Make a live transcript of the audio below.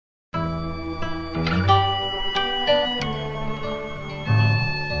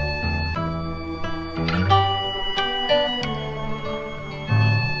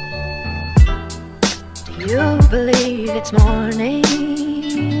it's morning.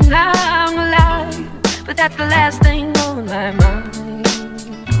 I'm alive, but that's the last thing on my mind.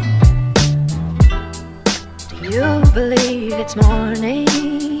 Do you believe it's morning?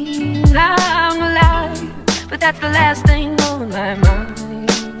 I'm alive, but that's the last thing on my mind.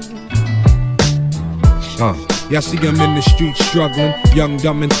 Y'all see him in the street struggling, young,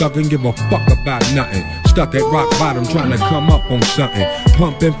 dumb, and thuggin', give a fuck about nothing. Stuck at rock bottom, trying to come up on something.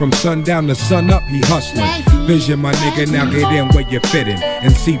 Pumping from sundown to sun up, he hustling. Vision, my nigga, now get in where you're fitting.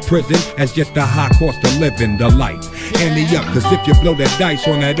 And see prison as just a high cost of living, the life. Ante up, cause if you blow that dice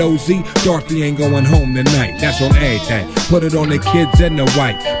on that OZ, Dorothy ain't going home tonight. That's on everything. Put it on the kids and the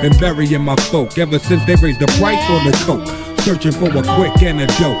white. Been burying my folk ever since they raised the price on the coke. Searching for a quick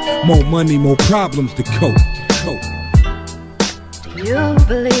antidote. More money, more problems to cope. Do you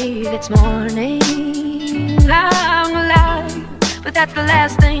believe it's morning? I'm alive, but that's the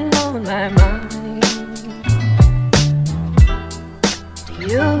last thing on my mind. Do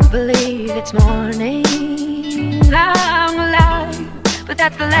you believe it's morning? I'm alive, but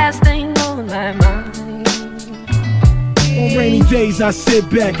that's the last thing on my mind. On rainy days I sit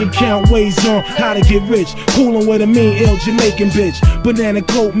back and count ways on how to get rich. Coolin' with a mean, ill Jamaican bitch. Banana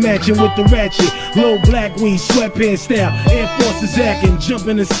coat matching with the ratchet. Low black weed, sweatpants style. Air Forces acting,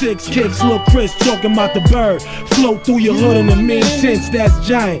 jumping the 6 kicks. Lil' Chris talking about the bird. Float through your hood in a mean sense, that's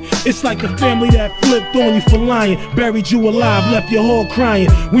giant. It's like the family that flipped on you for lying. Buried you alive, left your whole crying.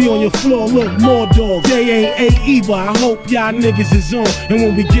 We on your floor, look, more dogs. They ain't A either, I hope y'all niggas is on. And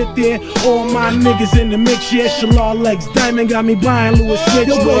when we get there, all my niggas in the mix. Yeah, Shalal Legs, Diamond got me buying Louis Rich.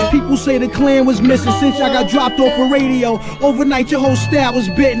 Yo, bro, people say the clan was missing since I got dropped off a radio. Overnight, your whole style was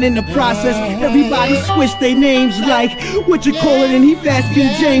bitten in the process. Everybody switched their names like, what you call it, and he fast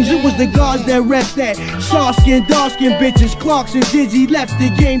King James. It was the guards that rep that. Soft-skin, dark-skin bitches, Clarks and Dizzy left the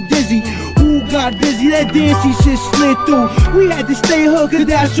game dizzy. Who got busy? That dancey shit slid through. We had to stay hood, cause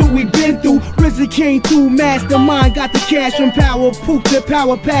that's what we been through. RZA came through, mastermind, got the cash from power. Poop the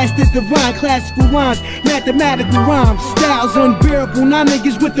power past the divine. Classical rhymes, mathematical rhymes. Styles unbearable, now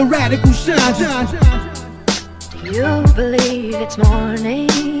niggas with the radical shine. Do you believe it's morning?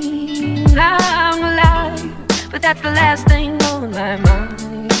 I'm alive, but that's the last thing on my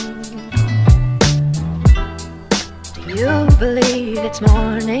mind. Do you believe it's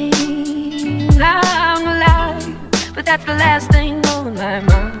morning? I'm alive, but that's the last thing on my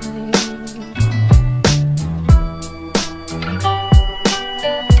mind.